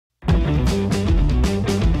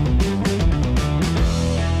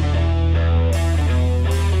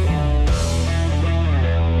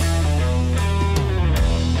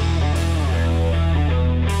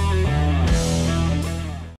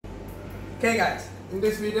guys, in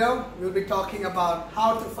this video we'll be talking about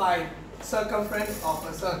how to find circumference of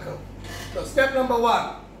a circle. So step number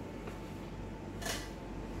 1.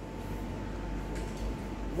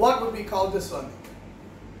 What would we call this one?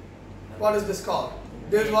 What is this called?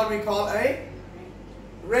 This is what we call a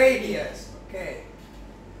radius. Okay.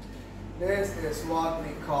 This is what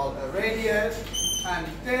we call a radius, and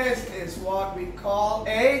this is what we call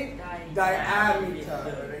a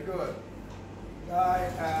diameter. Very good.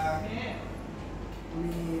 Diameter.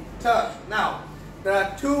 Now, there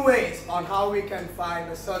are two ways on how we can find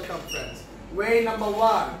the circumference. Way number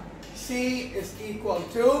 1, C is equal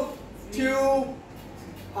to 2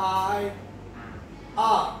 pi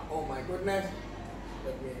r. Oh my goodness.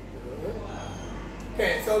 Let me do it.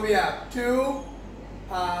 Okay, so we have 2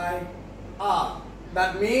 pi r.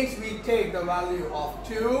 That means we take the value of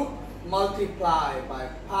 2 multiplied by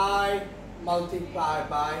pi multiplied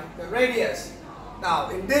by the radius. Now,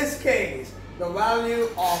 in this case, the value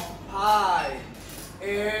of pi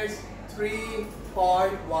is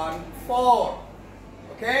 3.14.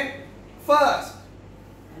 Okay? First,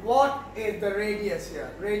 what is the radius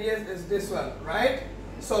here? Radius is this one, right?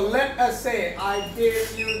 So let us say I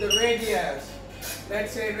give you the radius.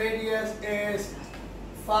 Let's say radius is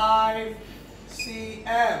 5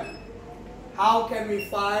 cm. How can we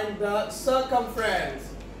find the circumference?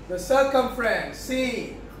 The circumference,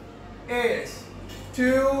 C, is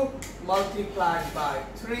 2 multiplied by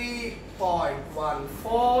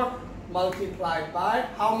 3.14 multiplied by,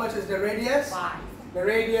 how much is the radius? 5. The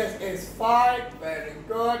radius is 5, very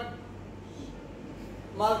good,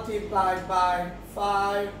 multiplied by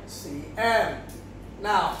 5 cm.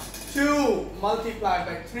 Now, 2 multiplied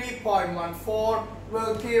by 3.14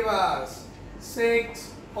 will give us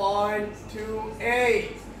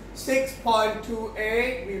 6.28.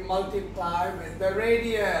 6.28 we multiply with the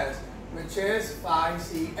radius, which is 5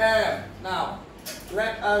 cm. Now,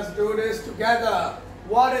 let us do this together.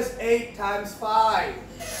 What is 8 times 5?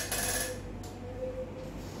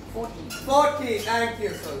 40. 40, thank you.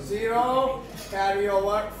 So 0, carry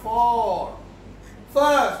over 4.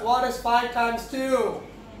 First, what is 5 times 2?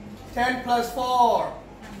 10 plus 4.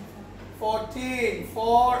 14.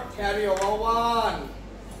 4, carry over 1.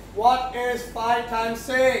 What is 5 times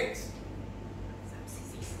 6?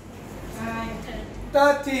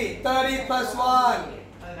 30. 30 plus 1.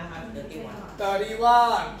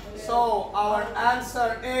 31. So our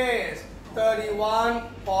answer is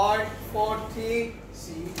 31.40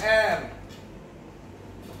 cm.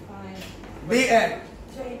 The end.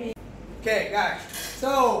 Okay, guys.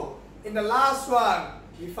 So in the last one,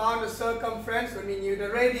 we found the circumference when we knew the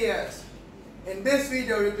radius. In this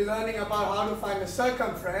video, we'll be learning about how to find the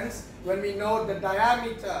circumference when we know the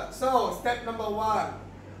diameter. So step number 1,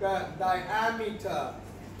 the diameter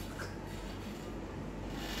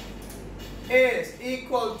is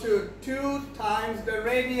equal to 2 times the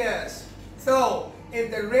radius. So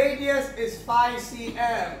if the radius is 5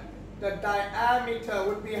 cm, the diameter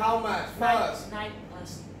would be how much? First, 9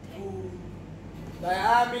 plus 10.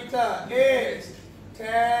 Diameter is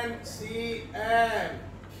 10 cm.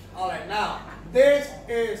 Alright, now this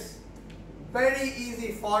is very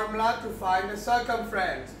easy formula to find the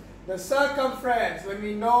circumference. The circumference, when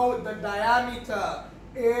we know the diameter,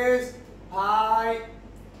 is pi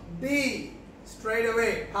d. Straight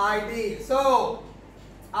away, pi d. So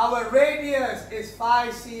our radius is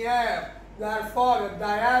 5 cm. Therefore, the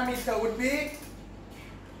diameter would be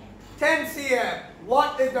 10 cm.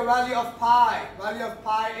 What is the value of pi? Value of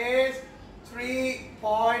pi is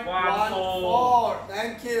 3.14.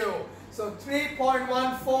 Thank you. So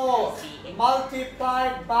 3.14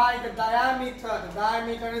 multiplied by the diameter. The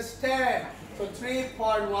diameter is 10. So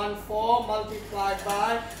 3.14 multiplied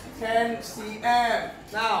by 10 cm.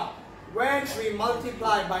 Now, when we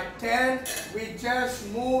multiply by 10, we just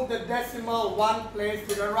move the decimal one place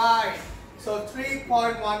to the right. So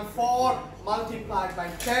 3.14 multiplied by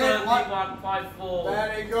 10. 31.4.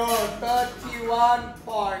 Very good.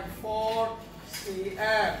 31.4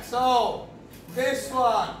 cm. So this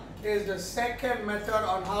one is the second method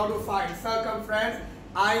on how to find circumference.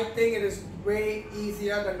 I think it is way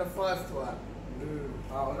easier than the first one.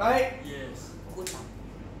 Alright? Yes.